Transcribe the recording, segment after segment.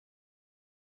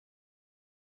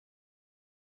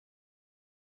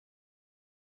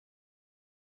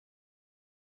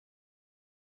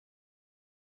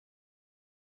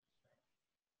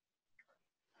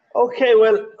Okay,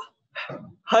 well,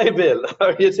 hi Bill. How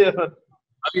are you doing?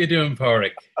 How you doing,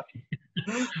 Padraig?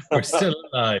 We're still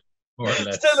alive, more or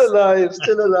Still less. alive,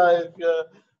 still alive. Yeah,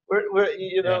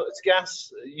 It's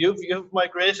gas. You've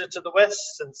migrated to the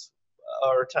west since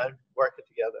our time working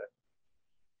together.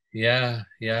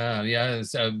 yeah.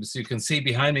 So you can see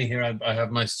behind me here, I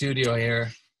have my studio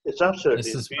here. It's This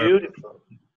absolutely is where beautiful.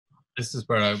 this is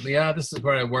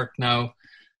where I work now.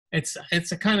 It's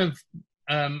a kind of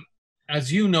um, as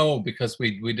you know, because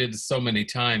we did it so many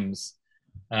times.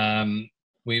 Um,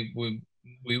 we we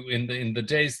we in the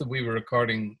days that we were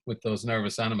recording with those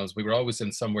nervous animals, we were always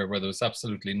in somewhere where there was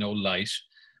absolutely no light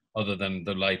other than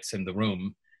the lights in the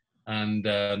room, and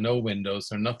no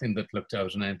windows or nothing that looked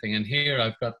out on anything. And here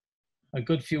I've got a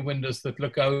good few windows that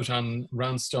look out on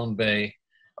Roundstone Bay,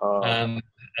 Uh, and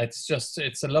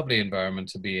it's a lovely environment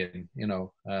to be in.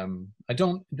 I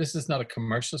don't. This is not a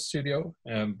commercial studio,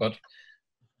 but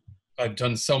I've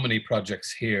done so many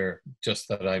projects here just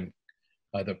that I'm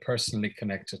either personally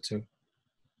connected to.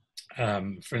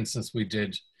 For instance, we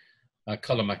did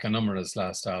Colm McAnumara's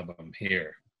last album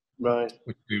here, right.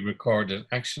 which we recorded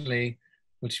actually,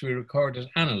 which we recorded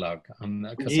analog on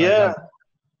because I Yeah. have.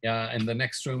 Yeah, in the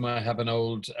next room I have an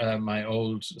old my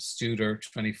old Studer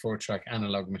 24-track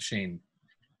analog machine.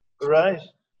 Right.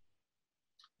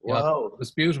 Yeah, it Wow.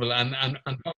 was beautiful, and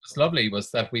what was lovely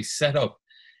was that we set up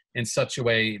in such a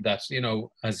way that,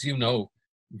 as you know,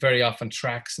 very often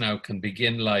tracks now can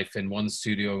begin life in one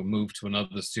studio, move to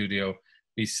another studio,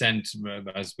 be sent,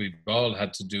 as we've all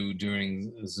had to do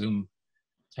during Zoom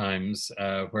times,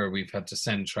 where we've had to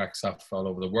send tracks off all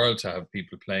over the world to have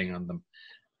people playing on them.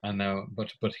 And now,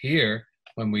 but here,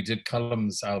 when we did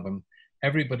Colm's album,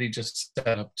 everybody just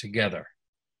set up together,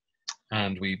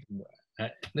 and we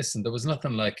listen. There was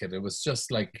nothing like it. It was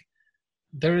just like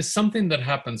there is something that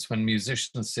happens when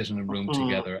musicians sit in a room Mm.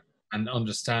 together and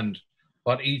understand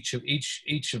what each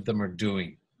of them are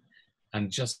doing,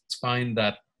 and just find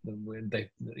that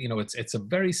they, it's a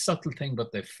very subtle thing,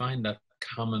 but they find that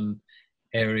common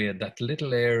area, that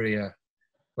little area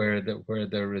where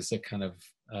there is a kind of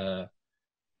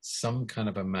some kind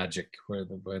of a magic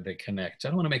where they connect. I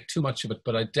don't want to make too much of it,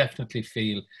 but I definitely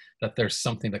feel that there's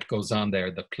something that goes on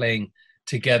there. That playing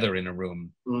together in a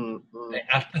room Mm, mm.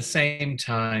 at the same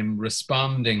time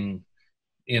responding,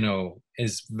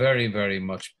 is very, very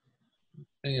much,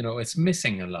 it's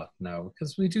missing a lot now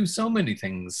because we do so many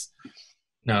things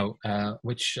now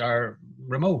which are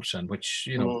remote and which,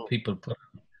 Mm. people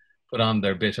put on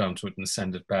their bit onto it and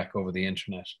send it back over the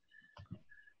internet.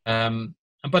 Um,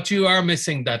 but you are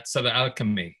missing that sort of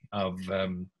alchemy of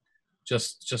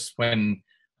just when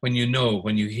when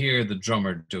you hear the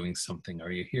drummer doing something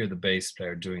or you hear the bass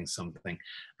player doing something,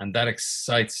 and that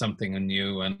excites something in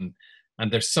you, and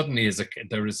there suddenly is a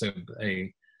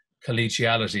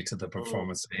collegiality to the Mm,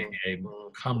 performance, mm, a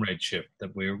mm, comradeship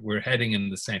that we're heading in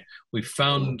the same. We mm.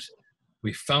 found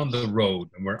we found the road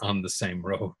and we're on the same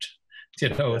road.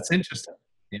 Yeah. It's interesting.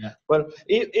 Yeah. Well,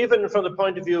 even from the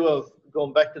point of view of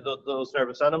going back to those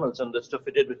nervous animals and the stuff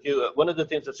we did with you, one of the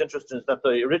things that's interesting is that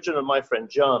the original My Friend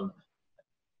John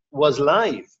was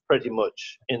live pretty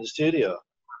much in the studio.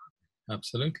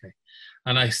 Absolutely.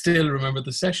 And I still remember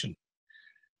the session.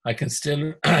 I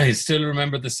still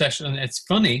remember the session. And it's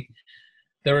funny.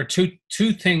 There are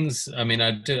two things. I mean,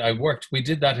 we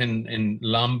did that in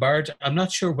Lombard. I'm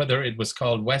not sure whether it was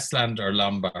called Westland or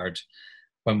Lombard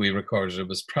when we recorded. It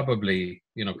was probably,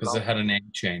 because it had a name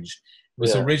change. It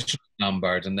was Yeah. originally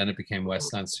Lombard and then it became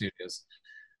Westland Studios.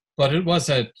 But it was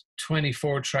a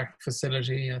 24-track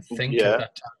facility, I think, at Yeah.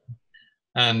 that time.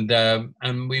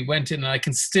 And we went in, and I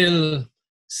can still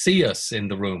see us in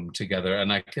the room together,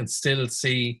 and I can still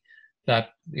see that,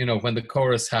 when the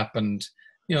chorus happened,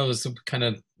 there's some kind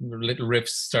of little riffs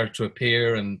start to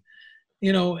appear, and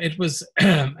it was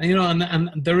and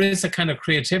there is a kind of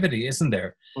creativity, isn't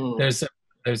there? Mm.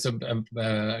 There's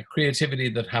a creativity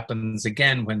that happens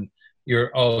again when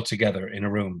you're all together in a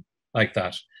room like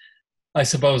that. I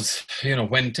suppose,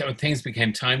 when things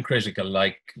became time critical,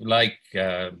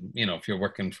 if you're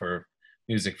working for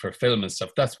music for film and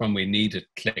stuff, that's when we needed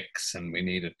clicks and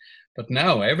but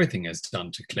now everything is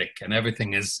done to click, and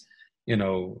everything is,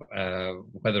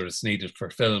 whether it's needed for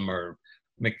film or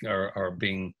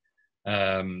being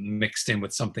mixed in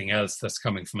with something else that's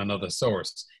coming from another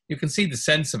source. You can see the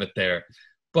sense of it there.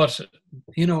 But,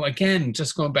 again,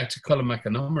 just going back to Colm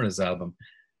McAnumara's album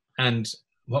and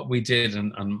what we did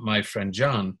on My Friend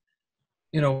John,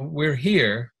 we're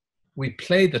here, we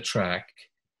play the track,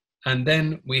 and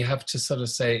then we have to sort of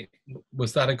say,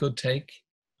 was that a good take?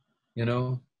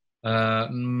 No,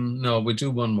 we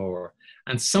do one more.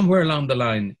 And somewhere along the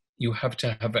line, you have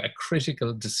to have a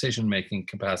critical decision-making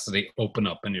capacity open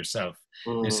up in yourself.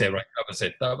 You say, right, that was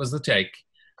it. That was the take.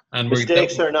 And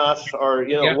mistakes or not, or,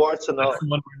 you know, yeah, warts and all. that's the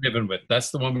one we're living with. That's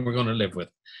the one we're going to live with.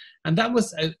 And that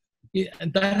was,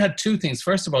 that had two things.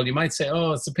 First of all, you might say,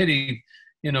 oh, it's a pity,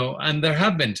 you know, and there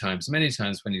have been times, many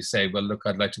times when you say, well, look,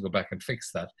 I'd like to go back and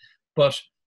fix that. But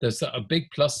there's a big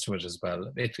plus to it as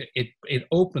well. It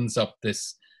opens up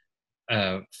this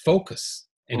focus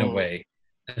in a way.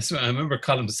 So I remember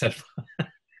Colm said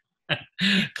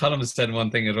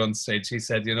one thing at one stage. He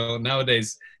said, you know,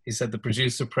 nowadays, he said, the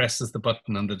producer presses the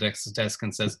button on the desk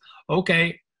and says,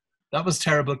 okay, that was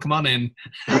terrible, come on in.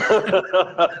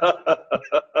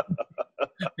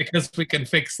 Because we can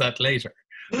fix that later.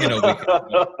 You know,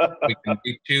 we can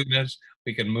detune it,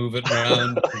 we can move it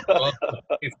around. That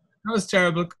was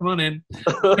terrible, come on in.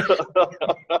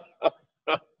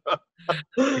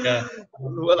 Yeah.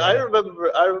 Well, I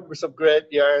remember some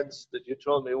great yarns that you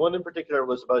told me. One in particular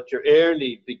was about your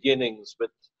early beginnings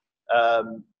with,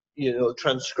 you know,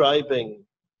 transcribing,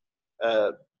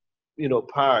 you know,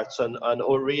 parts on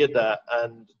Oreada,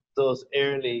 and those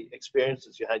early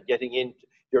experiences you had getting into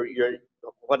your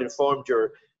what informed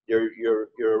your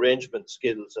arrangement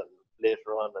skills and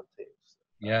later on and things.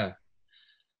 Yeah.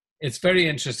 It's very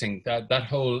interesting, that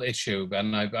whole issue,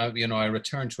 and I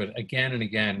return to it again and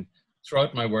again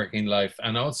throughout my working life,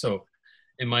 and also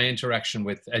in my interaction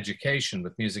with education,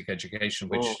 with music education,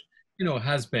 which you know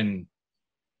has been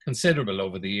considerable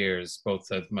over the years, both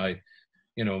of my,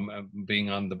 you know, being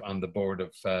on the board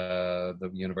of the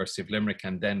University of Limerick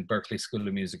and then Berklee School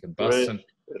of Music in Boston,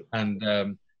 right.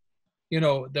 And you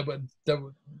know,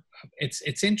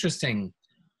 it's interesting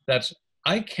that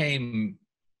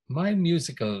my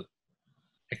musical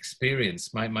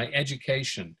experience, my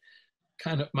education,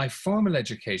 kind of my formal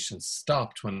education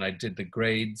stopped when I did the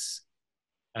grades,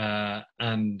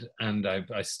 and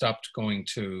I stopped going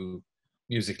to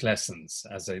music lessons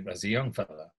as a young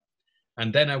fella.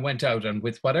 And then I went out, and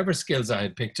with whatever skills I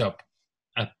had picked up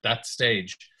at that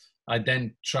stage, I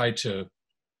then tried to,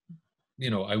 you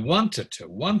know, I wanted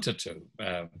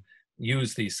to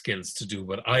use these skills to do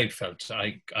what I felt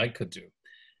I could do,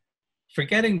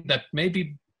 forgetting that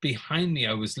maybe behind me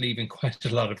I was leaving quite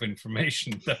a lot of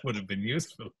information that would have been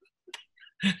useful.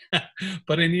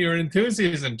 But in your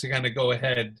enthusiasm to kind of go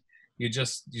ahead, you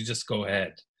just go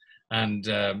ahead, and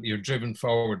you're driven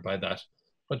forward by that.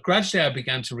 But gradually I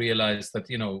began to realize that,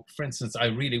 you know, for instance, I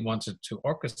really wanted to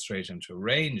orchestrate and to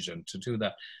arrange and to do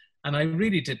that. And I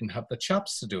really didn't have the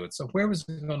chops to do it. So where was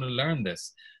I going to learn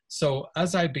this? So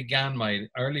as I began my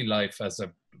early life as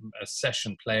a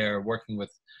session player, working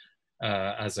with,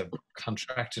 as a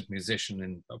contracted musician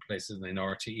in places in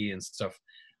RTE and stuff,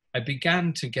 I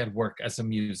began to get work as a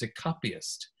music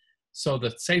copyist. So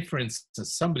that, say, for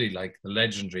instance, somebody like the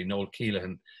legendary Noel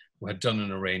Keelan, who had done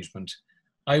an arrangement,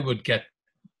 I would get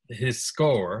his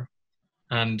score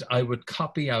and I would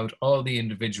copy out all the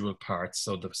individual parts.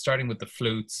 So starting with the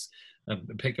flutes, the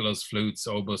piccolos, flutes,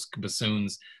 oboes,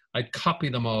 bassoons, I'd copy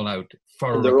them all out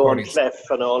for and a recording. Their own clef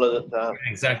and all of that.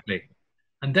 Exactly.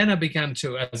 And then I began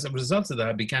to, as a result of that,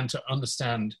 I began to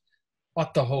understand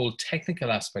what the whole technical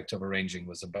aspect of arranging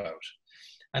was about.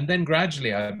 And then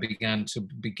gradually I began to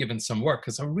be given some work,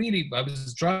 because I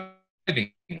was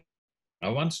driving. I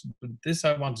wanted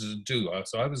to do,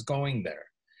 so I was going there.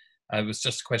 It was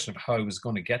just a question of how I was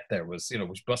going to get there, was, you know,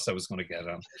 which bus I was going to get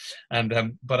on.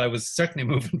 And, but I was certainly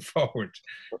moving forward.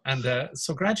 And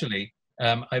so gradually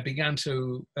I began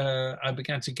to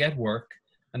get work,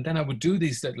 and then I would do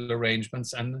these little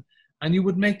arrangements, and you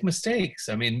would make mistakes.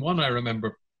 I mean, one I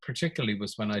remember particularly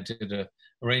was when I did an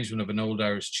arrangement of an old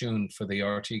Irish tune for the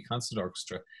RTE Concert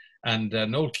Orchestra. And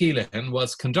Noel Keelan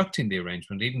was conducting the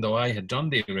arrangement, even though I had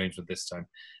done the arrangement this time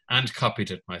and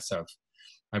copied it myself.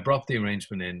 I brought the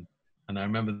arrangement in, and I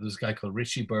remember there was a guy called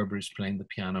Richie Burbridge playing the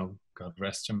piano, God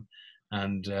rest him,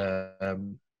 and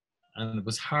it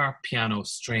was harp, piano,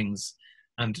 strings,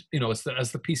 and, you know, as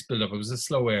the piece built up, it was a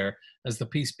slow air. As the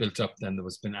piece built up, then there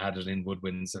was been added in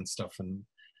woodwinds and stuff, and,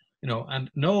 you know,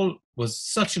 and Noel was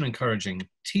such an encouraging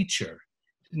teacher.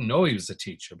 He didn't know he was a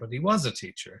teacher, but he was a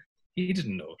teacher. He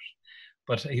didn't know it,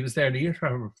 but he was there to hear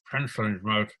our friend from his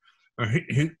mouth, or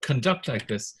he'd conduct like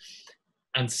this.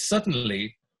 And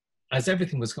suddenly, as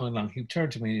everything was going along, he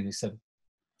turned to me and he said,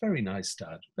 "Very nice,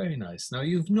 Dad, very nice. Now,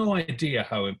 you've no idea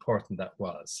how important that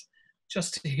was,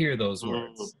 just to hear those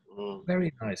words.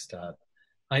 Very nice, Dad."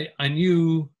 I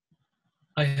knew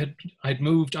I'd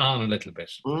moved on a little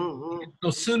bit. No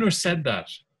sooner said that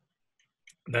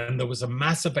than there was a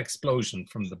massive explosion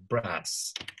from the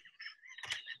brass.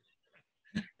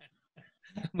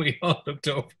 We all looked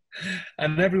up,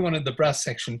 and everyone in the brass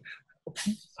section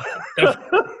They're,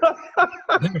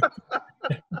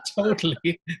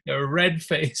 totally, they're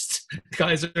red-faced.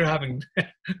 Guys are having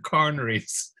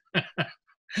coronaries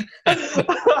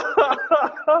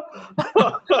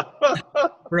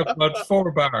for about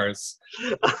 4 bars.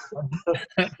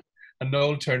 And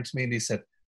Noel turned to me and he said,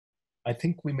 I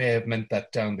think we may have meant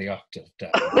that down the octave,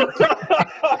 Dad.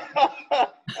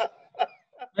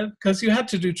 Because you had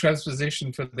to do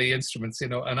transposition for the instruments, you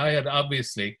know, and I had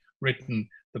obviously written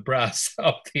the brass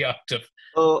up the octave.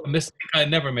 A mistake I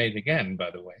never made again,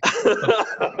 by the way.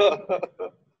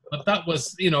 But that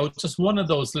was, you know, just one of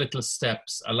those little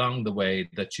steps along the way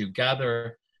that you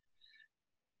gather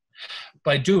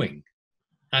by doing.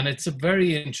 And it's a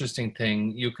very interesting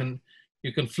thing. You can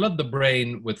flood the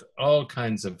brain with all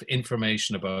kinds of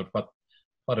information about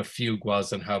what a fugue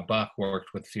was and how Bach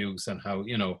worked with fugues and how,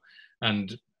 you know,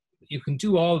 and you can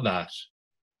do all that.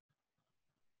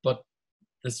 But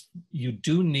you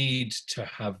do need to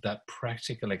have that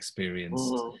practical experience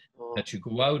that you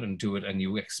go out and do it and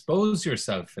you expose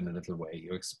yourself in a little way.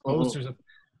 You expose yourself.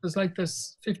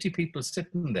 There's 50 people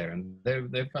sitting there and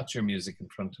they've got your music in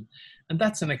front of them. And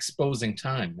that's an exposing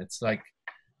time. It's like,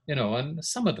 you know, and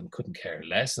some of them couldn't care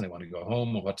less and they want to go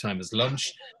home or what time is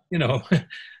lunch, you know.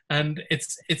 And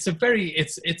it's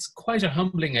quite a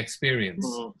humbling experience.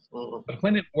 But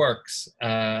when it works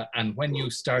and when you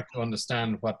start to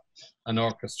understand what an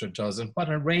orchestra does and what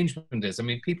arrangement is, I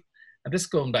mean, people, and this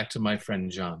going back to my friend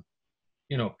John,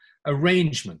 you know,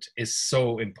 arrangement is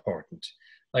so important.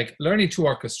 Like learning to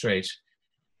orchestrate,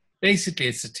 basically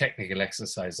it's a technical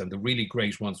exercise, and the really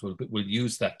great ones will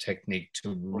use that technique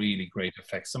to really great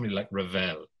effect. Somebody like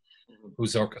Ravel,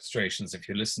 whose orchestrations, if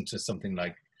you listen to something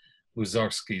like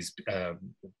Mussorgsky's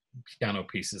piano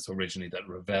pieces originally that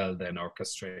Ravel then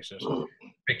orchestrated,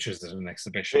 pictures at an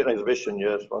exhibition. An exhibition,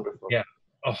 yes, wonderful. Yeah,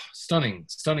 oh, stunning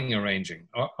arranging,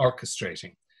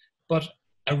 orchestrating. But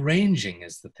arranging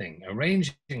is the thing.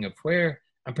 Arranging of where,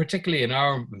 and particularly in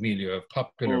our milieu of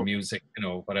popular music, you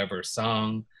know, whatever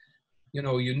song, you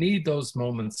know, you need those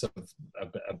moments of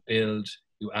a build.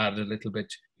 You add a little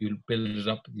bit, you build it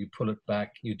up, you pull it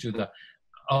back, you do that,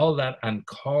 all that, and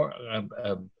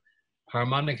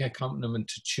harmonic accompaniment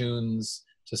to tunes,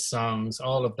 to songs,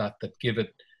 all of that give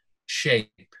it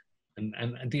shape.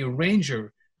 And the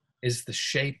arranger is the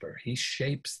shaper. He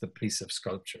shapes the piece of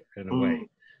sculpture in a way.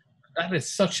 That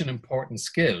is such an important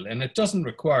skill, and it doesn't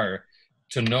require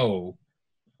to know,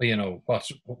 you know,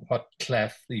 what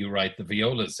clef you write the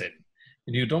violas in.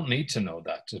 You don't need to know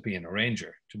that to be an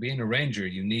arranger. To be an arranger,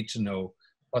 you need to know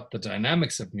what the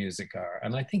dynamics of music are.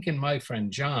 And I think in my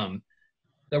friend John,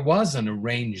 there was an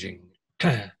arranging,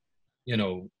 you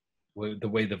know, the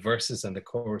way the verses and the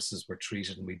choruses were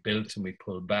treated, and we built and we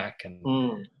pulled back, and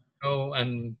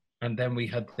and then we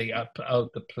had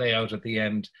the play out at the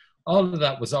end. All of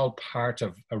that was all part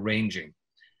of arranging,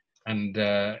 and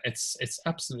it's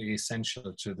absolutely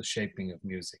essential to the shaping of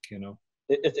music, you know.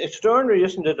 It's extraordinary,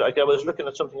 isn't it? Like I was looking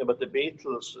at something about the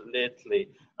Beatles lately,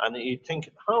 and you think,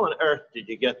 how on earth did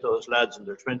you get those lads in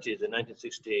their 20s in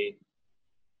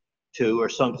 1962 or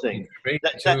something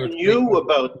that knew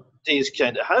about these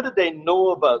kind of, how did they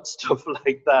know about stuff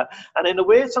like that? And in a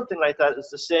way, something like that is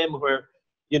the same where,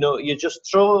 you know, you just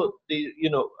throw the, you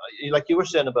know, like you were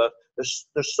saying about, there's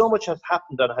so much has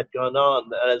happened that had gone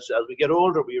on. As we get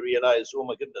older, we realize, oh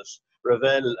my goodness,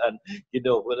 Ravel and, you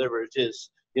know, whatever it is,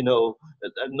 you know,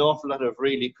 an awful lot of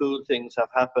really cool things have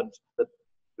happened, that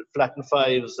flattened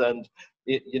fives, and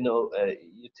you know,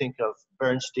 you think of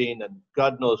Bernstein, and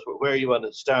God knows where you want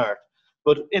to start.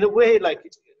 But in a way, like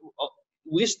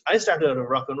I started out of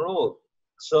rock and roll,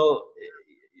 so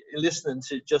listening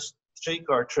to just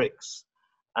 3-chord tricks,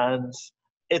 and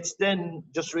it's then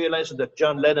just realizing that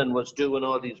John Lennon was doing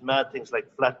all these mad things like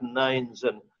flattened nines,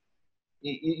 and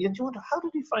you wonder, how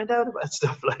did he find out about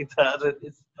stuff like that?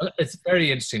 It's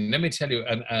very interesting. Let me tell you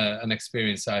an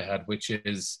experience I had, which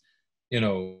is, you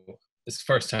know, it's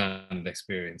first-hand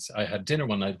experience. I had dinner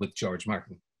one night with George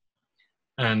Martin,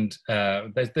 and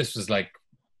this was like,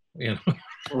 you know,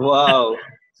 wow.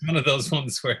 One of those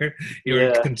ones where you're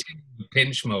in continual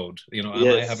pinch mode, you know, am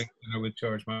I having dinner with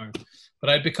George Martin? But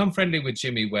I'd become friendly with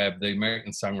Jimmy Webb, the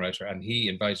American songwriter, and he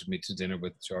invited me to dinner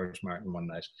with George Martin one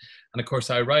night. And of course,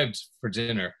 I arrived for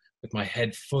dinner with my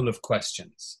head full of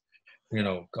questions. You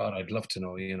know, God, I'd love to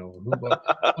know, you know, what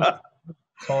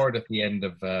chord at the end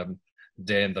of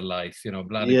Day in the Life, you know,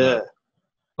 blah, blah, blah.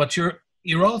 But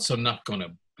you're also not going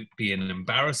to be an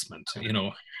embarrassment, you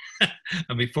know.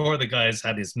 And before the guy's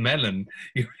had his melon,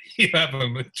 you have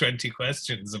him with 20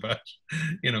 questions about,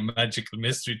 you know, Magical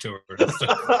Mystery Tour and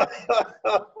stuff.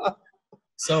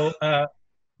 So,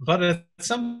 but at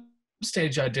some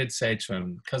stage I did say to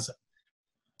him, because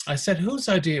I said, whose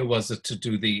idea was it to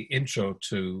do the intro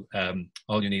to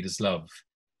All You Need Is Love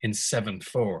in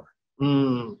 7/4?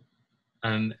 Mm.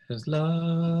 And it's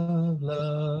love,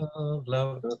 love,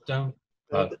 love, don't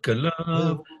fuck a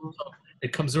love.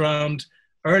 It comes around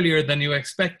earlier than you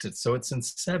expected, so it's in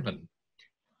 7.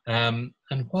 And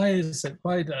why is it?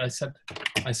 Why did I said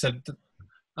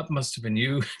that must have been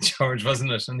you, George,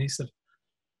 wasn't it? And he said,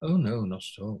 "Oh no, not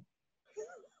at all."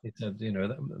 He said,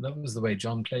 that was the way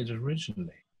John played it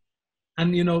originally.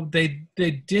 And they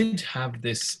did have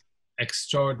this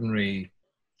extraordinary.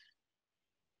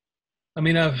 I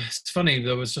mean, it's funny.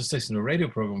 I was just listening to a radio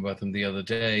program about them the other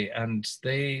day, and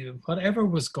whatever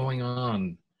was going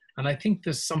on, and I think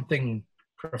there's something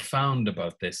profound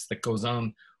about this that goes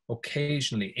on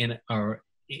occasionally in our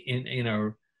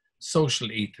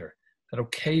social ether. That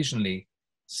occasionally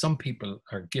some people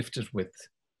are gifted with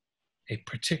a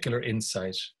particular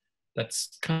insight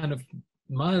that's kind of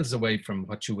miles away from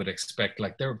what you would expect.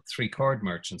 Like they're 3-chord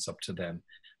merchants up to then,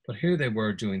 but here they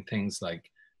were doing things like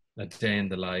A Day in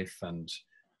the Life, and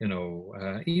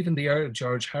even the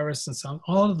George Harrison song.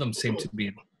 All of them seem to be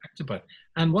impacted by it.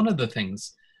 And one of the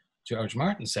things George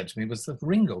Martin said to me was that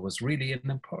Ringo was really an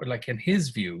important, like in his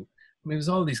view. I mean, it was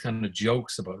all these kind of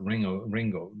jokes about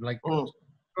Ringo. Like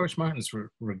George Martin's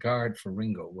regard for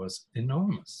Ringo was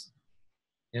enormous,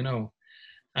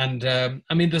 And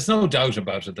I mean, there's no doubt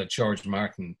about it that George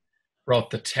Martin brought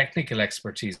the technical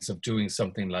expertise of doing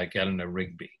something like Eleanor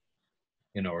Rigby,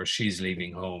 or She's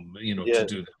Leaving Home, to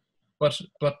do that.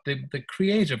 But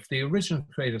the original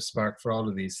creative spark for all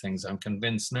of these things, I'm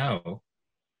convinced now,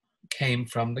 came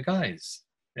from the guys,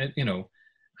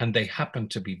 and they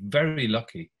happened to be very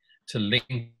lucky to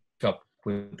link up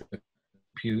with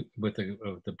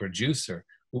the producer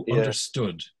who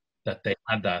understood that they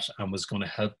had that and was going to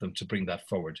help them to bring that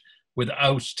forward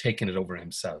without taking it over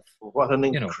himself. What an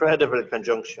incredible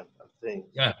conjunction of things.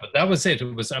 Yeah, but that was it.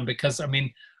 It was because, I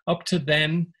mean, up to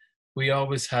then, we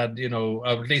always had, or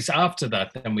at least after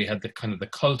that, then we had the kind of the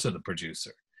cult of the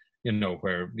producer,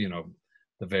 where,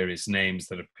 the various names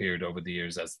that appeared over the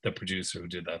years as the producer who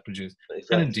did that produce.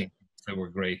 Exactly. And indeed, they were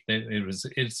great.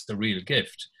 It's a real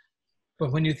gift.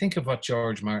 But when you think of what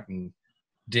George Martin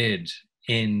did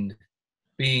in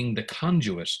being the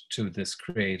conduit to this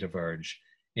creative urge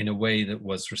in a way that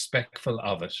was respectful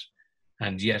of it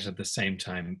and yet at the same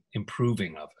time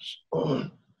improving of it.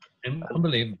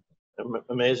 Unbelievable.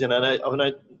 Amazing. And when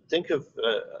I think of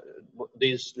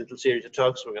these little series of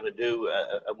talks we're going to do,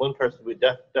 one person we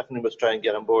definitely must try and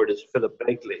get on board is Philip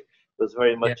Begley. Was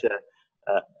very much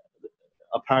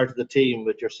a part of the team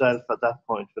with yourself at that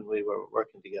point when we were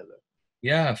working together.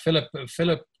 Yeah, Philip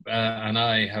and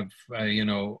I have,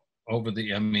 over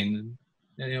the, I mean,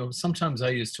 sometimes I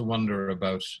used to wonder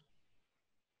about,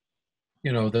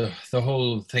 the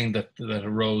whole thing that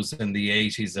arose in the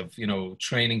 80s of,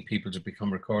 training people to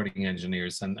become recording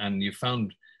engineers. And you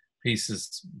found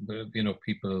pieces,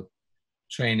 people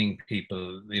training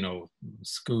people,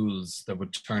 schools that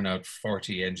would turn out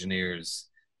 40 engineers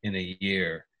in a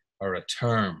year or a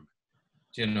term.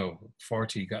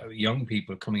 40 young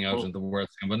people coming out in the world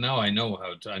saying, well, now I know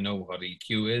what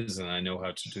EQ is, and I know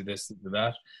how to do this and do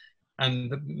that.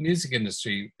 And the music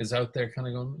industry is out there kind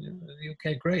of going,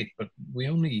 okay, great, but we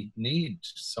only need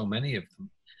so many of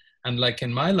them. And like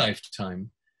in my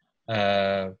lifetime,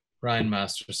 Brian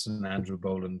Masterson, Andrew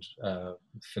Boland,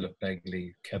 Philip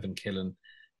Begley, Kevin Killen,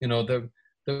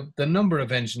 the number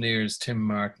of engineers, Tim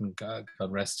Martin, God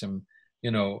rest him,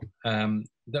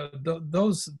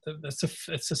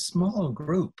 it's a small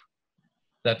group.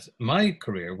 That my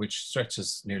career, which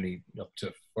stretches nearly up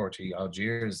to 40 odd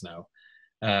years now,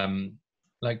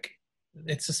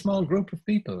 it's a small group of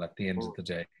people at the end of the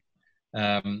day,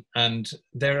 and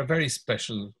they're a very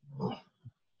special.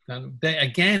 And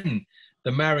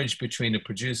the marriage between a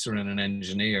producer and an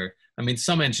engineer. I mean,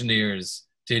 some engineers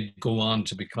did go on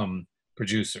to become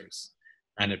producers,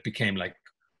 and it became like,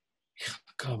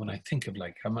 God, when I think of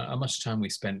like how much time we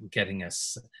spent getting a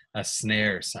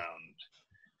snare sound,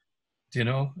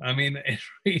 I mean, it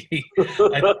really,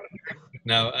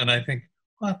 now, and I think,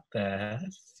 what the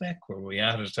heck were we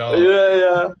at all?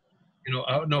 Yeah.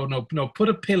 No, put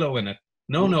a pillow in it.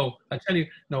 No, I tell you,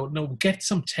 no, get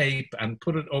some tape and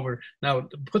put it over. Now,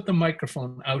 put the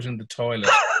microphone out in the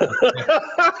toilet.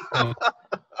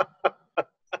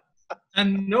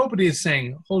 And nobody is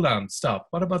saying, hold on, stop.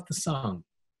 What about the song?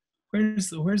 Where's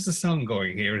the song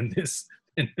going here in this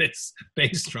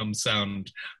bass drum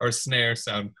sound or snare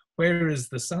sound? Where is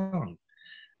the song?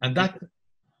 And that,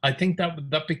 I think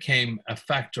that became a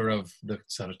factor of the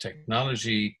sort of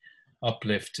technology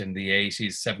uplift in the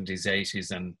 80s, 70s,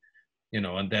 80s, and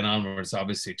and then onwards,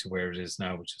 obviously, to where it is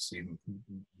now, which is even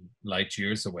light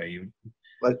years away.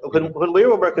 Like when we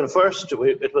were working first,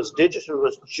 it was digital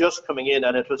was just coming in,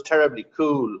 and it was terribly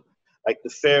cool. Like the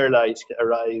Fairlight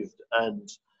arrived, and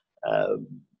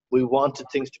we wanted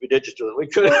things to be digital. We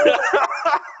could.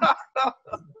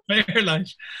 Fairlight.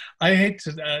 I hate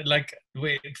to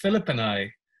Philip and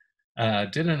I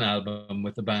did an album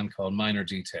with a band called Minor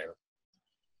Detail,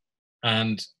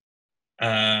 and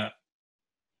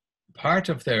part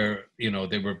of their,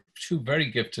 they were two very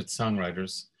gifted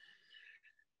songwriters.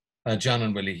 John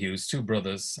and Willie Hughes, two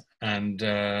brothers, and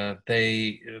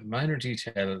Minor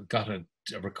Detail got a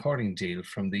recording deal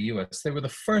from the US. They were the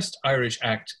first Irish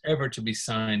act ever to be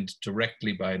signed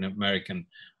directly by an American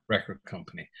record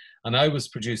company. And I was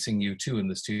producing U2 in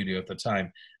the studio at the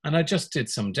time, and I just did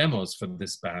some demos for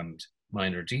this band,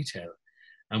 Minor Detail.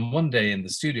 And one day in the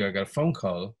studio, I got a phone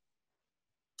call,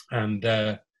 and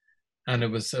it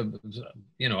was,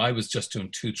 I was just doing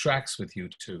 2 tracks with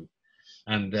U2,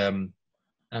 and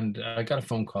I got a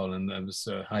phone call, and it was,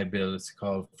 hi, Bill, it's a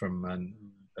call from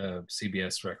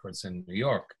CBS Records in New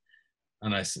York.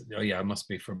 And I said, oh, yeah, it must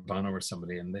be for Bono or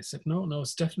somebody. And they said, no,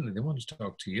 it's definitely, they want to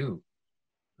talk to you.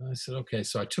 And I said, okay.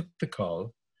 So I took the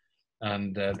call,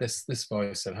 and this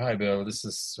voice said, hi, Bill, this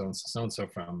is so-and-so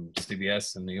from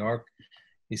CBS in New York.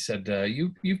 He said,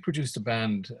 you produced a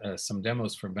band, some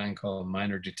demos for a band called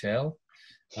Minor Detail.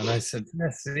 And I said,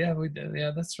 yes, yeah, we did.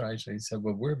 Yeah, that's right. He said,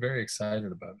 well, we're very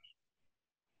excited about it.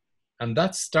 And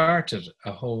that started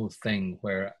a whole thing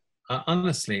where,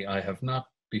 honestly, I have not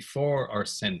before or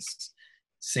since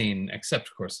seen, except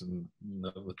of course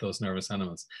with those Nervous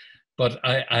Animals, but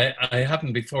I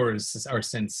haven't before or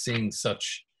since seen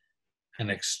such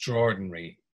an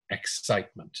extraordinary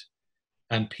excitement.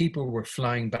 And people were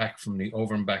flying back from New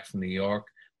York.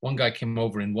 One guy came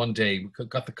over in one day,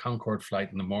 got the Concorde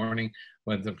flight in the morning,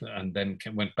 and then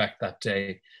went back that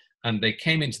day. And they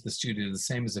came into the studio the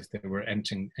same as if they were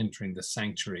entering the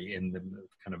sanctuary in the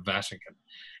kind of Vatican.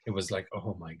 It was like,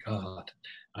 oh my God,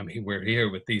 I mean, we're here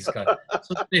with these guys.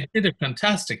 So they did a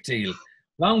fantastic deal.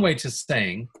 Long way to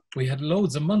saying we had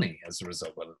loads of money as a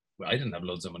result. Well, I didn't have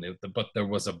loads of money, but there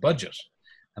was a budget,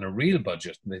 and a real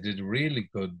budget. And they did a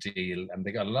really good deal, and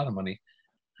they got a lot of money.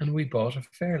 And we bought a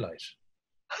Fairlight.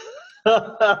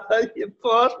 You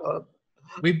bought one?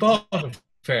 We bought a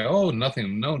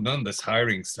nothing, none of this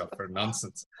hiring stuff or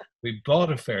nonsense. We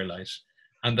bought a Fairlight,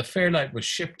 and the Fairlight was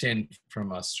shipped in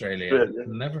from Australia. Brilliant.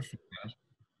 I'll never forget.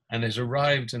 And it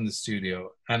arrived in the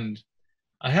studio. And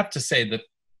I have to say that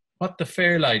what the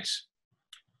Fairlight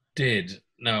did,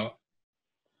 now,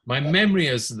 my memory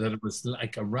is that it was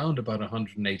like around about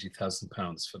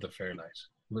 £180,000 for the Fairlight.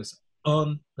 It was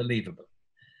unbelievable.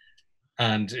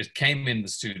 And it came in the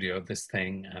studio, this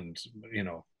thing, and,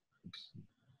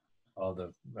 all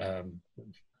the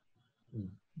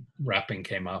wrapping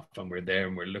came off, and we're there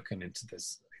and we're looking into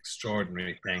this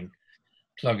extraordinary thing,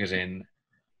 plug it in.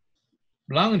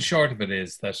 Long and short of it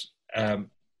is that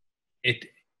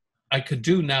I could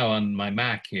do now on my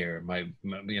Mac here,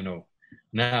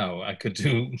 now I could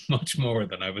do much more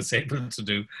than I was able to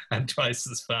do, and twice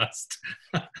as fast,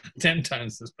 10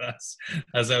 times as fast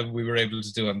as we were able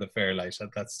to do on the Fairlight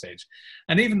at that stage.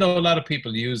 And even though a lot of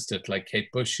people used it, like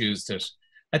Kate Bush used it,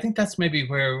 I think that's maybe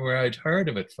where I'd heard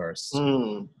of it first,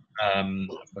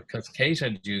 because Kate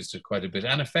had used it quite a bit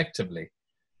and effectively.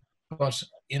 But,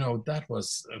 that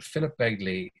was Philip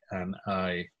Begley and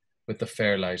I with the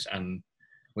Fairlight, and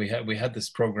we had this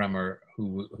programmer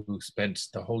who spent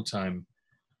the whole time,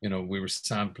 we were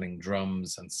sampling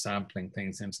drums and sampling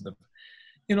things into the,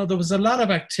 there was a lot of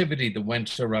activity that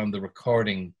went around the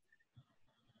recording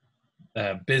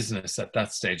business at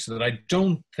that stage that I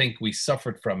don't think we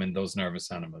suffered from in those Nervous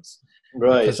Animals.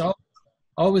 Right. Because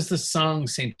always the song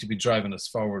seemed to be driving us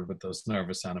forward with those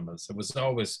Nervous Animals. It was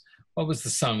always, what was the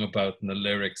song about, and the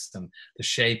lyrics and the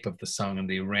shape of the song and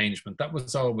the arrangement. That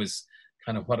was always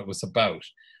kind of what it was about.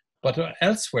 But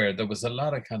elsewhere, there was a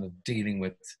lot of kind of dealing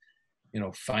with,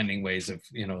 finding ways of,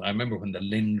 I remember when the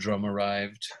Lynn drum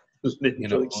arrived.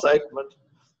 Excitement.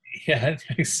 Yeah,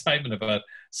 excitement about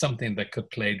something that could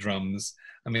play drums.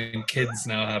 I mean, kids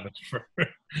now have it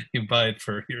you buy it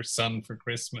for your son for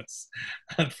Christmas,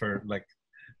 and for like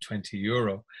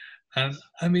 €20. And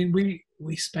I mean,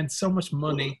 we spent so much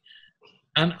money.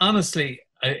 And honestly,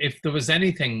 if there was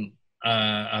anything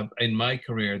in my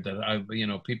career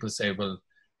that people say, well,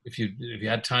 if you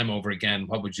had time over again,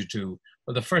 what would you do?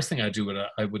 Well, the first thing I do,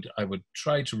 I would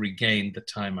try to regain the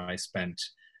time I spent,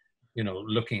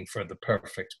 looking for the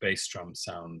perfect bass drum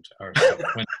sound, or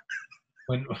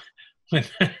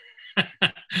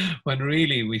when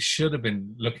really we should have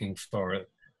been looking for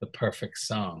the perfect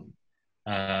song.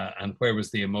 and where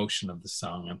was the emotion of the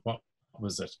song, and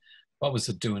was it what was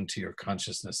it doing to your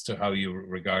consciousness, to how you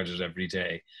regard it every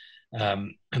day,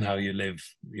 and how you live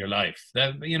your life.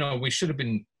 That, we should have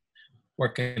been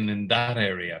working in that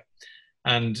area.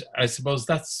 And I suppose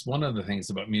that's one of the things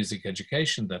about music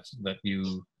education, that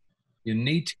you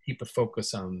need to keep a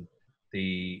focus on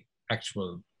the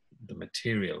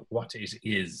material, what it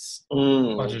is,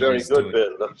 what it Very is good, doing.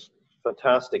 Bill. That's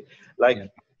fantastic. Like, Yeah.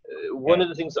 one of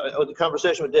the things, the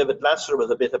conversation with David Lasser was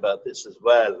a bit about this as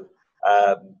well,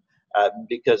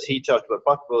 because he talked about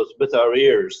what was with our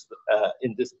ears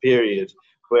in this period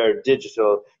where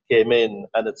digital came in,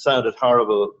 and it sounded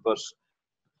horrible, but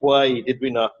why did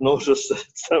we not notice that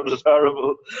it sounded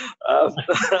horrible?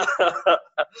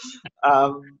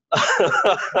 Um,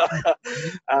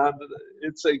 and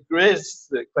it's a great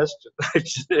question,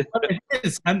 actually. It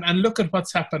is, and look at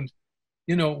what's happened.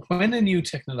 When a new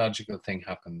technological thing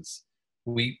happens,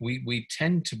 we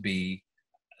tend to be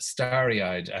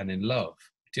starry-eyed and in love.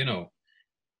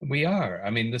 We are. I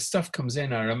mean, the stuff comes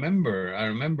in. I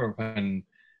remember when,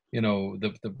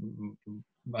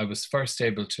 I was first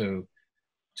able to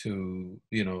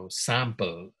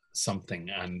sample something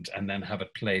and then have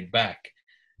it played back.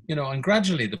 And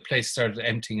gradually the place started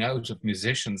emptying out of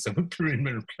musicians and being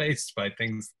replaced by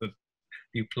things that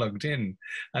you plugged in.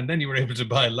 And then you were able to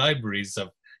buy libraries of,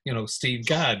 Steve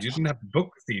Gadd. You didn't have to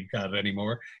book Steve Gadd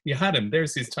anymore. You had him.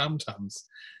 There's his tom-toms.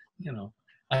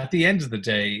 At the end of the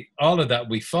day, all of that,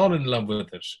 we fall in love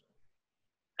with it.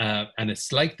 And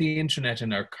it's like the internet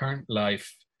in our current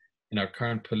life, in our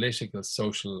current political,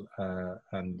 social,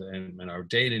 and in our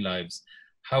daily lives,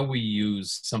 how we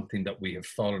use something that we have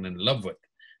fallen in love with.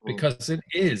 Because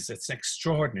it's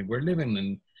extraordinary. We're living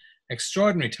in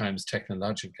extraordinary times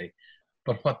technologically.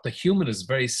 But what the human is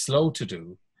very slow to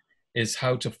do is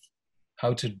how to,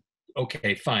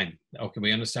 okay, fine. Okay,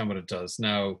 we understand what it does.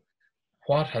 Now,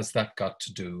 what has that got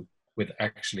to do with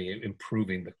actually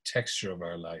improving the texture of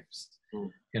our lives?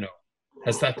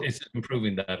 Is it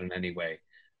improving that in any way?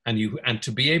 And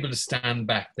to be able to stand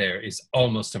back there is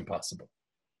almost impossible.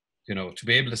 To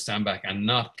be able to stand back and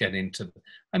not get into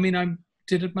I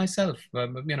did it myself.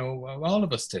 All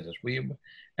of us did it.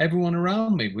 Everyone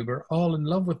around me, we were all in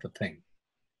love with the thing.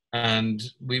 And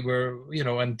we were,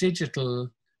 and digital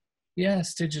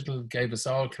gave us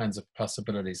all kinds of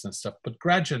possibilities and stuff. But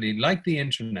gradually, like the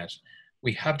internet,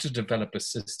 we have to develop a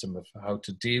system of how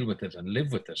to deal with it and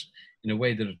live with it in a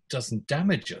way that it doesn't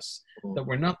damage us, that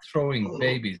we're not throwing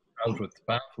babies out with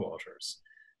bathwaters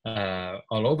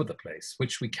all over the place,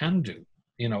 which we can do,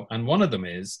 and one of them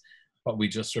is what we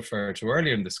just referred to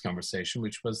earlier in this conversation,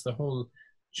 which was the whole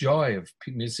joy of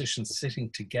musicians sitting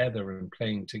together and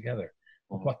playing together,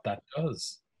 what that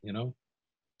does,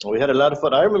 We had a lot of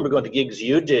fun. I remember going to gigs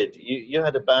you did. You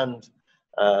had a band.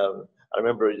 I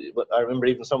remember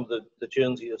even some of the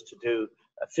tunes you used to do.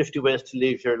 50 Ways to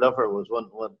Leave Your Lover was one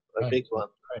a big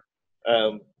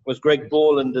one. Was Greg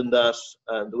Boland in that?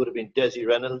 And there would have been Desi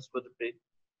Reynolds, would it be?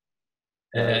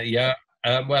 Yeah.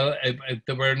 Well,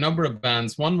 there were a number of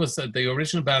bands. One was the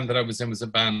original band that I was in was a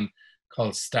band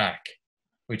called Stack,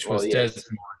 which was Des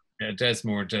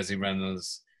Moore, Desi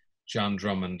Reynolds, John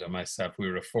Drummond, and myself. We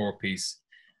were a 4-piece,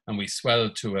 and we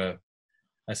swelled to a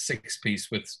 6-piece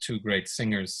with 2 great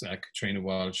singers, Katrina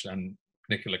Walsh and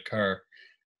Nicola Kerr.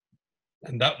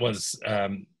 And that was,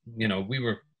 we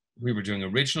were doing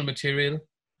original material.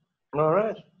 All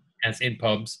right. As in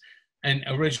pubs, and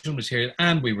original material,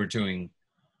 and we were doing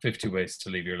 50 Ways to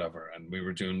Leave Your Lover, and we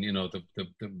were doing,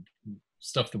 the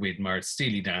stuff that we admired,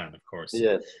 Steely Dan, of course.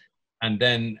 Yes. And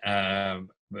then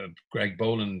Greg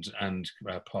Boland and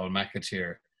Paul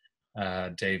McAteer,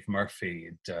 Dave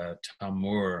Murphy, Tom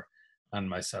Moore, and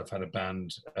myself had a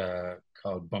band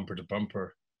called Bumper to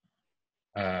Bumper,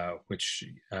 which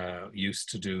used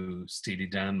to do Steely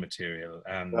Dan material.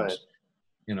 And, right.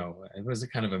 It was a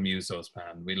kind of a musos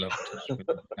band. We loved it.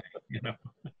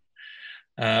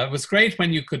 It was great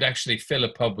when you could actually fill a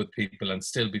pub with people and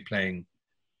still be playing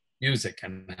music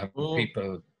and have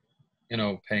people,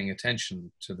 paying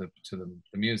attention to the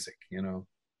music.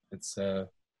 It's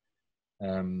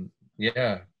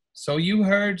yeah. So you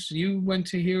went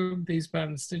to hear these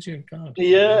bands, did you? God.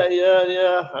 Yeah.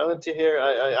 I went to hear.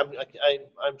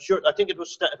 I'm sure. I think it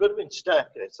was. It would have been Stack.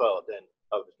 I saw it then,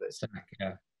 obviously. Stack,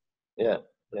 yeah. Yeah.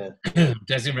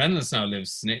 Desi Reynolds now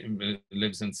lives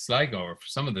in Sligo for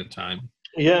some of the time.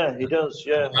 Yeah, he does.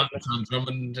 Yeah. John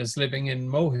Drummond is living in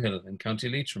Mohill in County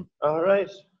Leitrim. All right.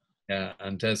 Yeah,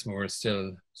 and Desmore is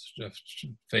still a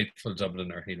faithful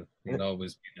Dubliner. He'll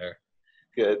always be there.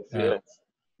 Good. Yeah.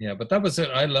 Yeah, but that was it.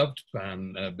 I loved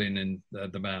being in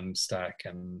the band Stack,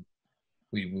 and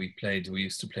we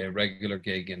used to play a regular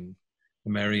gig in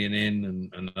the Marion Inn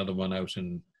and another one out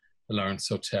in the Lawrence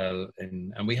Hotel,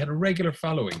 and we had a regular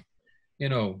following. We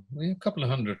had a couple of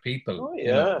hundred people. Oh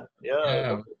yeah,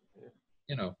 yeah.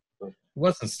 Yeah, it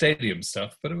wasn't stadium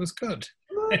stuff, but it was good.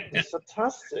 It's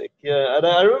fantastic. Yeah, and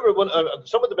I remember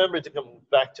some of the memories that come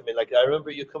back to me. Like I remember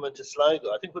you coming to Sligo.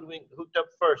 I think when we hooked up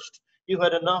first, you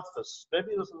had an office.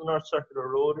 Maybe it was in the North Circular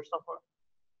Road or somewhere.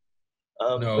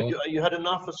 But No, you had an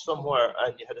office somewhere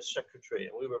and you had a secretary,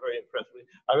 and we were very impressed.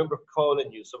 I remember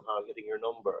calling you somehow, getting your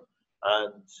number,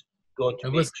 and going to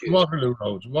it meet was you. Waterloo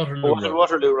Road. Oh, was it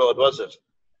Waterloo Road? Was it?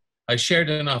 I shared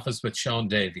an office with Sean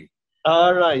Davey. Ah,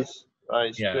 right,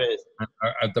 right, Yeah, great.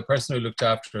 and the person who looked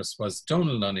after us was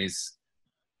Donald Lunny's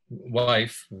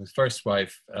wife, his first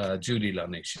wife, Judy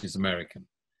Lunny. She's American.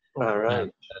 All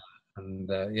right. And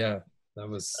yeah, that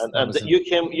was. You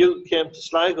came to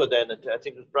Sligo then, and I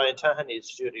think it was Brian Tahany's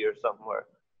studio or somewhere.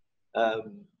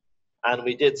 And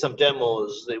we did some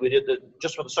demos. We did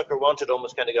just what the Sucker Wanted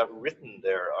almost kind of got written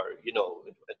there, or it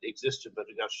existed, but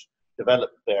it got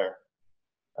developed there.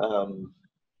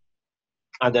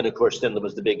 And then of course, then there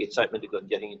was the big excitement of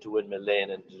getting into Windmill Lane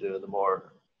and to do the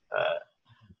more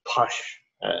posh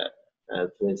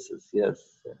places.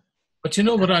 Yes. But you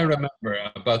know what I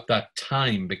remember about that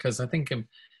time, because I think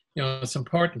it's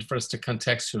important for us to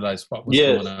contextualize what was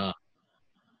going on.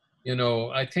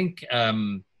 I think.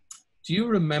 Do you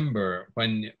remember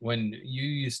when you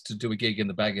used to do a gig in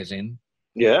the Bagot Inn?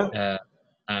 Yeah.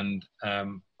 And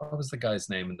what was the guy's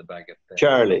name in the Bagot there?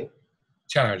 Charlie.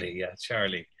 Charlie, yeah,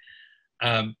 Charlie.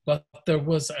 But there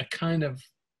was a kind of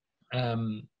there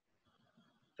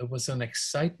was an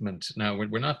excitement. Now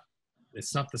we're not.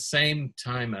 It's not the same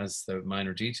time as the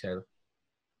Minor Detail,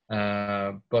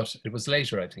 but it was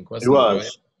later, I think, wasn't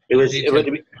it? It was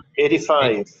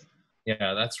 85.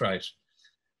 Yeah, that's right.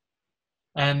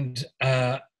 And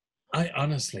I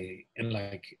honestly,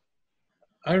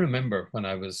 I remember when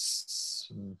I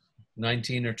was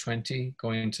 19 or 20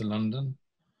 going to London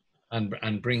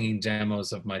and bringing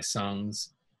demos of my songs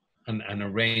and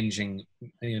arranging,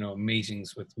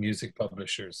 meetings with music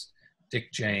publishers, Dick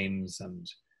James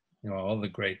and, all the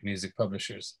great music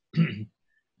publishers.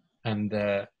 And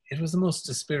it was the most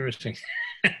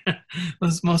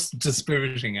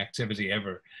dispiriting, activity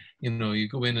ever. You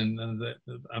go in and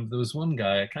there was one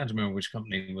guy, I can't remember which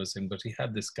company he was in, but he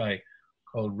had this guy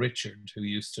called Richard who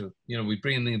used to, we'd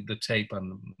bring in the tape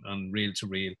on reel to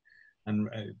reel and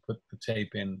put the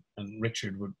tape in, and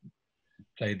Richard would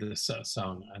play the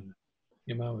song, and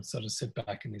would sort of sit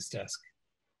back in his desk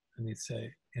and he'd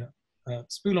say,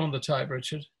 spool on the type,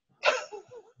 Richard.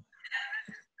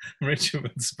 Richard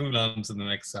would spool on to the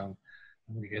next song.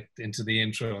 And we get into the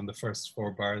intro and the first 4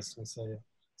 bars. I say,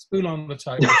 spool on the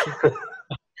type, Richard.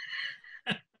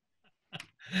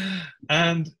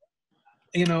 And,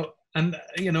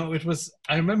 it was,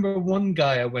 I remember one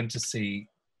guy I went to see,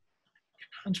 I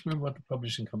can't remember what the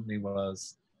publishing company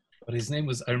was, but his name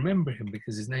was, I remember him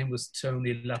because his name was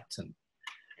Tony Lupton.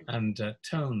 And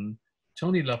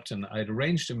Tony Lupton, I'd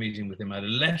arranged a meeting with him. I had a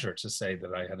letter to say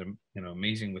that I had a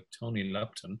meeting with Tony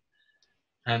Lupton.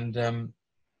 And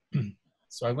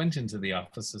so I went into the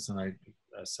offices and I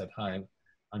said, hi,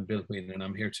 I'm Bill Whelan and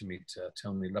I'm here to meet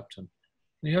Tony Lupton.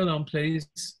 Can you hold on, please?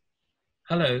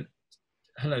 Hello,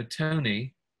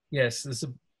 Tony. Yes, there's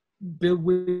a Bill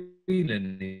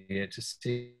Whelan here to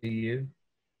see you.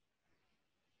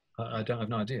 I have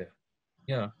no idea.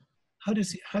 Yeah. How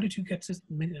did you get to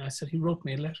me? I said, he wrote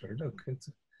me a letter. Look,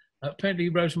 apparently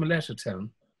you wrote him a letter,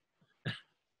 Tone.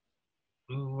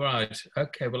 Right.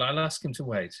 Okay. Well, I'll ask him to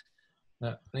wait.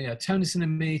 Yeah, Tony's in a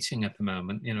meeting at the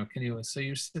moment. So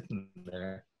you're sitting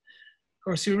there. Of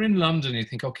course, you're in London. You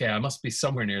think, okay, I must be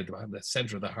somewhere near the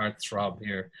center of the heartthrob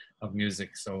here of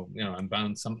music. So, I'm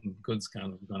bound something good's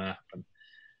kind of going to happen.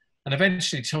 And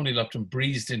eventually, Tony Lupton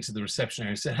breezed into the reception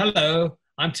area and said, hello,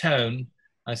 I'm Tone.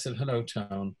 I said, hello,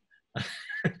 Tone.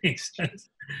 he said,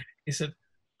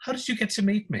 how did you get to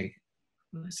meet me?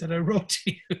 And I said, I wrote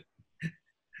to you.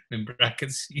 In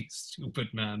brackets, you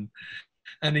stupid man.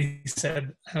 And he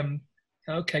said,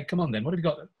 okay, come on then. What have you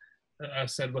got? I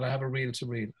said, well, I have a reel to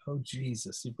read. Oh,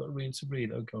 Jesus, you've got a reel to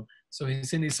read. Okay. So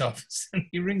he's in his office and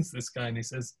he rings this guy and he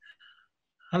says,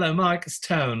 hello, Mike, it's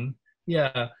Tone.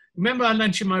 Yeah. Remember I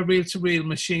lent you my reel to reel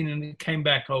machine and it came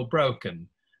back all broken?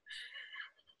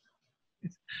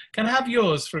 Can I have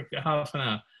yours for half an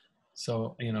hour?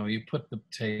 So, you put the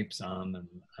tapes on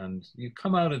and you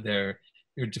come out of there,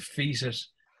 you're defeated.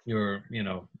 You're,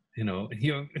 you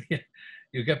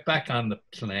get back on the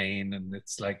plane and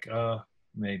it's like, oh,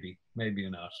 maybe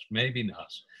not.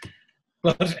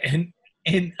 But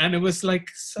and it was like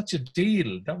such a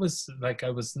deal. That was like I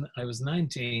was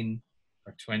 19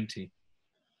 or 20,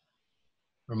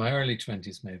 or my early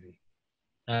 20s maybe.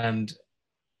 And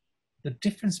the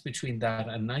difference between that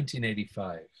and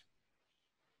 1985,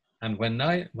 and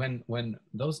when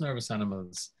those Nervous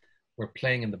Animals were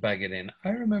playing in the Bag It In, I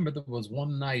remember there was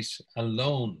one night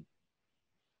alone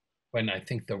when I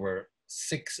think there were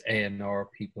 6 A&R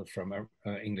people from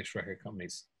English record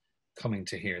companies coming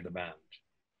to hear the band.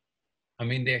 I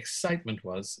mean, the excitement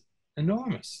was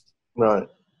enormous. Right.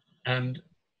 And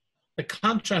the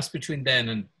contrast between then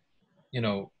and, you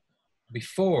know,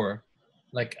 before,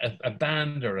 like a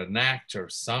band or an act or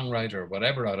songwriter or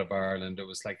whatever out of Ireland, it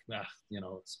was like, you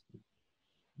know, it's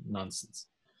nonsense.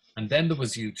 And then there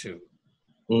was U2.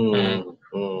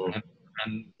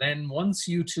 And then once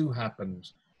U2 happened,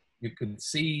 you could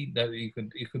see that you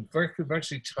could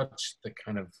virtually touch the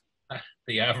kind of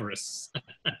the avarice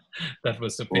that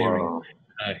was appearing. Wow.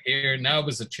 Here now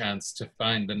was a chance to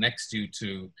find the next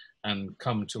U2 and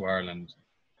come to Ireland.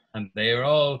 And they were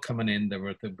all coming in. They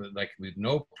were like, with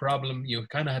no problem. You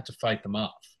kind of had to fight them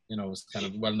off. You know, it was kind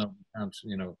of, well, no,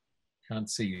 can't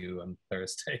see you on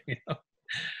Thursday. You know?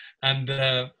 And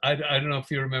I don't know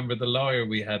if you remember the lawyer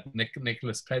we had,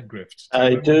 Nicholas Pedgrift.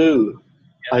 I do.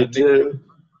 Yeah, I do.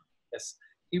 Yes,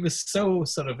 he was so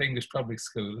sort of English public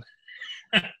school.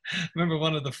 Remember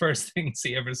one of the first things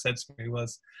he ever said to me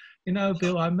was, you know,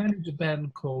 Bill, I manage a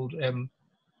band called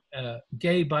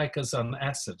Gay Bikers on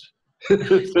Acid.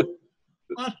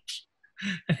 What?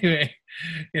 Anyway,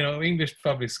 you know, English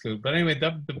public school. But anyway,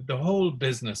 the whole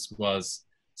business was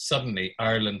suddenly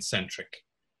Ireland centric.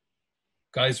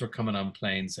 Guys were coming on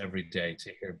planes every day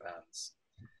to hear bands,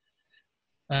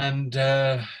 and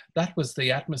that was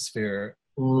the atmosphere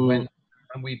when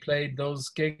we played those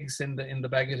gigs in the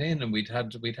Bag It In, and we'd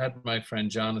had My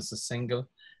Friend John as a single.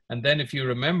 And then, if you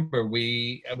remember,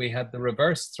 we had the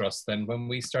reverse thrust then when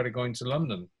we started going to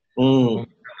London.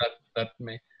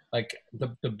 Like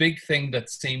the big thing that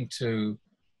seemed to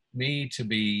me to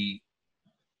be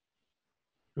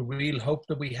the real hope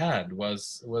that we had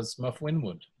was Muff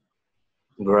Winwood.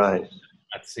 Right.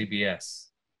 At CBS.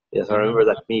 Yes, I remember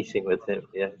that meeting with him,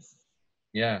 yes.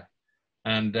 Yeah.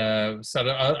 And so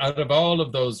out of all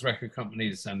of those record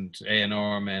companies and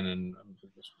A&R men and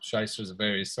shysters of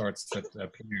various sorts that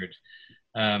appeared,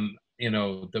 you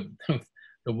know, the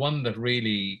one that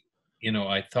really, you know,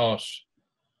 I thought,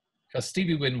 because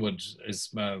Stevie Winwood is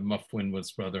Muff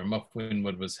Winwood's brother. Muff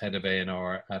Winwood was head of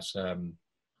A&R at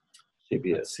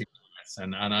CBS.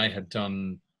 And I had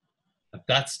done, at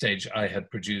that stage, I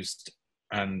had produced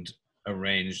and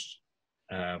arranged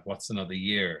What's Another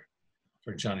Year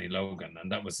for Johnny Logan,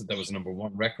 and that was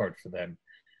 #1 record for them.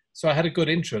 So I had a good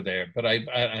intro there, but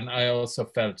I also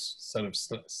felt sort of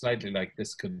slightly like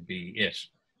this could be it.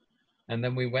 And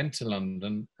then we went to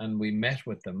London and we met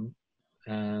with them,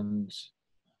 and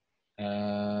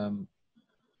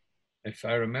if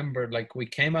I remember, like we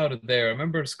came out of there. I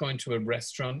remember us going to a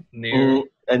restaurant near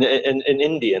an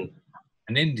Indian.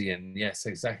 An Indian, yes,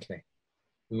 exactly.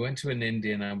 We went to an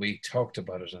Indian and we talked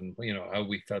about it, and you know how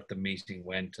we felt the meeting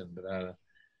went, and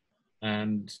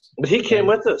but he came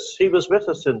with us. He was with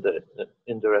us in the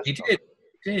restaurant. He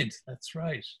did. That's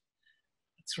right.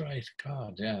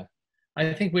 God, yeah.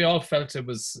 I think we all felt it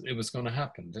was going to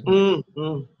happen, didn't we?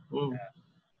 Yeah.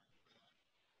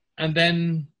 And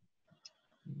then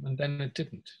it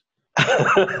didn't.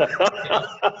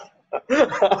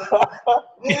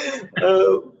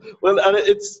 Well, and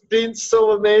it's been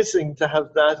so amazing to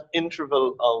have that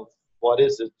interval of, what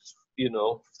is it,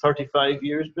 35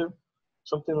 years, Bill?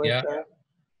 Something like that.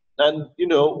 And,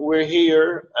 we're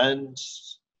here, and,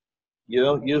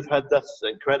 you've had that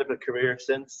incredible career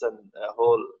since, and a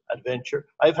whole adventure.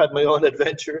 I've had my own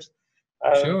adventures.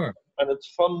 Sure. And it's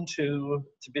fun to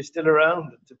be still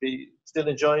around, to be still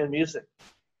enjoying music.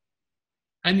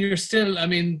 And you're still, I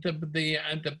mean, the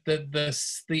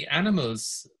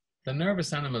animals, the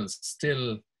Nervous Animals,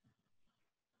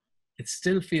 it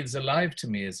still feels alive to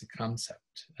me as a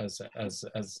concept, as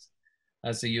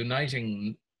a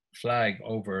uniting flag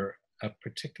over a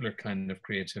particular kind of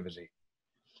creativity.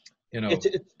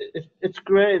 It's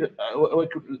great.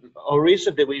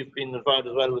 Recently we've been involved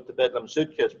as well with the Bedlam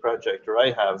Suitcase project, or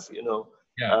I have,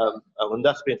 and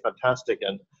that's been fantastic.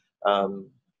 And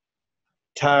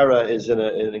Tara is an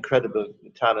incredible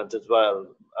talent as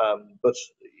well. But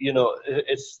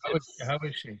it's how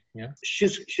is she? Yeah,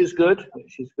 she's good.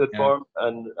 She's good form,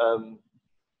 and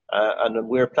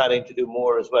we're planning to do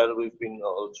more as well. We've been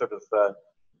sort of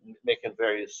making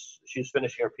various. She's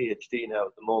finishing her PhD now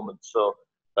at the moment, so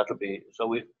that'll be. So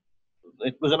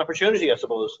it was an opportunity, I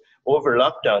suppose, over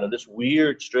lockdown and this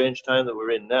weird, strange time that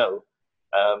we're in now.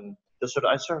 I sort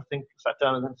of think, sat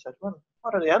down and then said, well,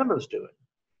 what are the animals doing?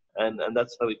 And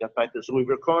that's how we got back to this. So we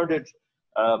recorded,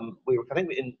 I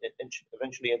think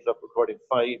eventually ended up recording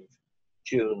 5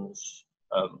 tunes,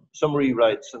 some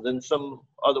rewrites, and then some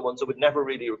other ones that we'd never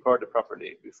really recorded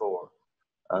properly before.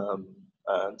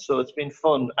 And so it's been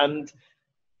fun. And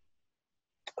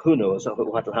who knows what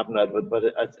will happen out of it, but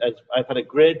I've had a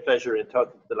great pleasure in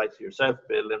talking to the likes of yourself,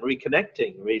 Bill, and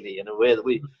reconnecting really in a way that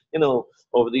we,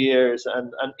 over the years,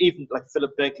 and even like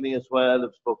Philip Beckley as well,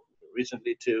 I've spoken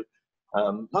recently to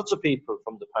lots of people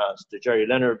from the past. Jerry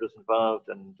Leonard was involved,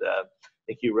 and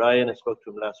Nicky Ryan, I spoke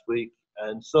to him last week.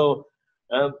 And so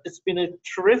it's been a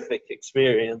terrific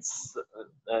experience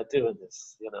doing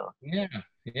this,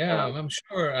 Yeah, I'm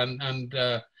sure. And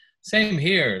same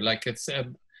here. Like it's,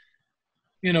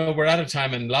 we're at a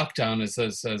time in lockdown,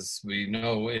 as we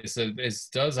know,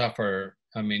 does offer.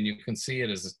 I mean, you can see it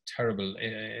as a terrible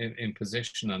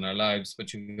imposition on our lives,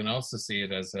 but you can also see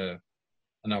it as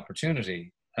an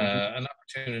opportunity. An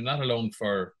opportunity not alone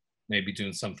for maybe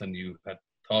doing something you had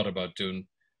thought about doing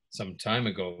some time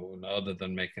ago, other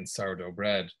than making sourdough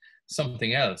bread,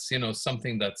 something else,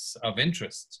 something that's of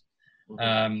interest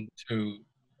and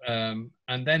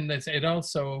then it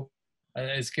also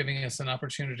is giving us an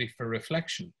opportunity for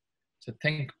reflection, to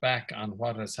think back on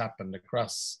what has happened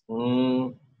across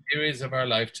periods of our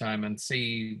lifetime and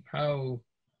see how,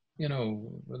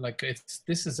 like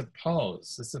this is a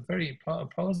pause.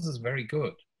 Pause is very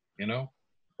good,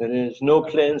 There is no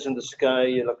planes in the sky.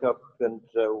 You look up and,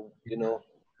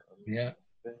 Yeah.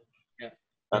 Yeah.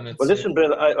 Well, listen,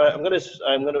 Bill,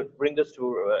 I'm gonna bring this to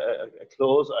a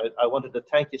close. I wanted to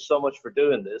thank you so much for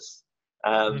doing this.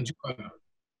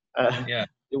 Yeah.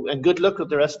 And good luck with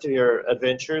the rest of your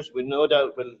adventures. We no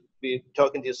doubt will be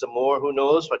talking to you some more. Who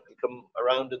knows what will come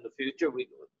around in the future?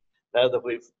 Now that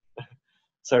we've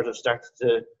sort of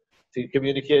started to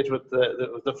communicate with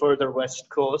the further west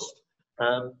coast.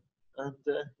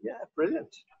 Yeah,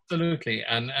 brilliant. Absolutely,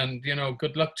 and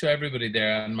good luck to everybody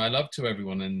there, and my love to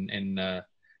everyone in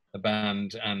the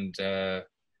band, and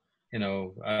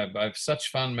I've such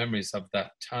fond memories of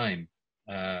that time,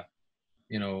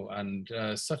 and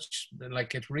such,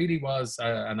 like, it really was,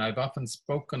 and I've often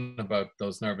spoken about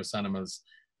those nervous animals,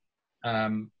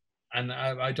 and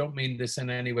I don't mean this in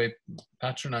any way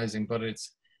patronizing, but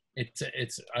it's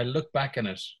I look back on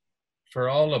it for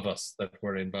all of us that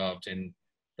were involved in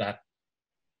that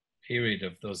period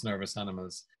of those nervous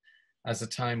animals as a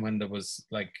time when there was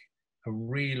like a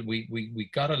real, we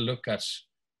got to look at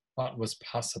what was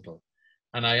possible.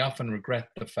 And I often regret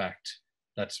the fact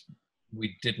that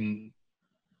we didn't,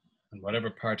 and whatever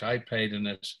part I played in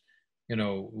it,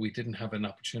 we didn't have an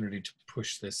opportunity to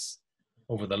push this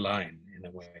over the line in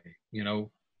a way.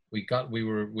 We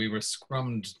were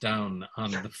scrummed down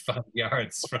on the 5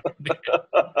 yards from the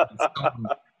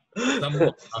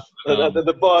and then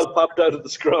the ball popped out of the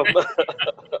scrum.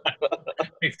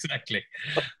 Exactly.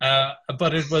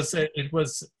 But it was,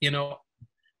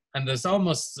 and there's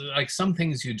almost like some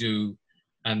things you do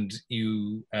and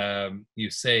you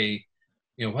say,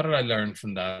 what did I learn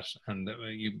from that? And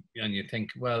you think,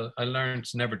 well, I learned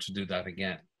never to do that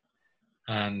again.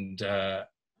 And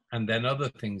then other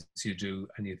things you do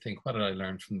and you think, what did I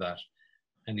learn from that?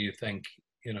 And you think,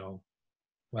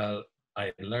 well,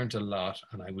 I learned a lot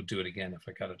and I would do it again if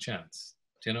I got a chance.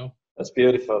 Do you know? That's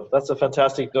beautiful. That's a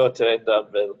fantastic note to end on,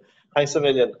 Bill. Thanks a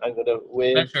million. I'm going to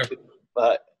wave.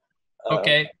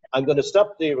 Okay. I'm going to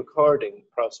stop the recording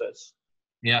process.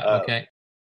 Yeah, okay.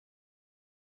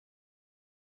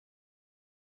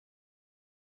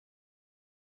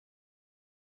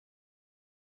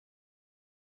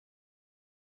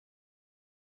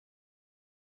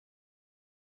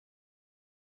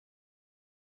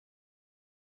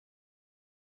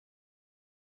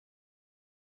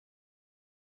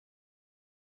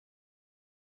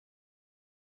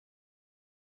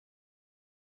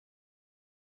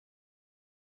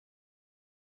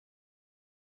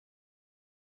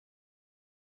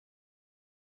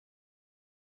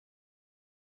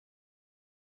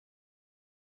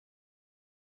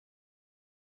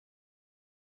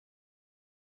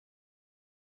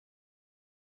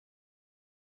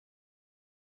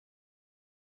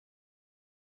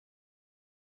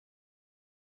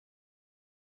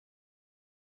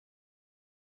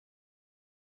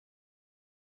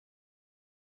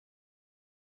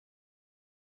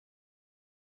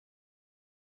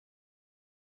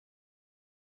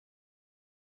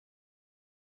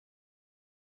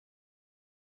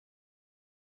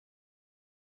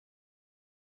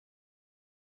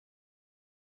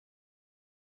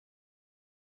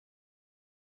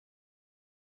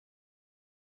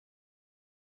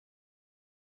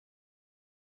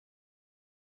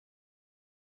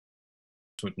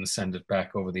 to it and send it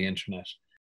back over the internet.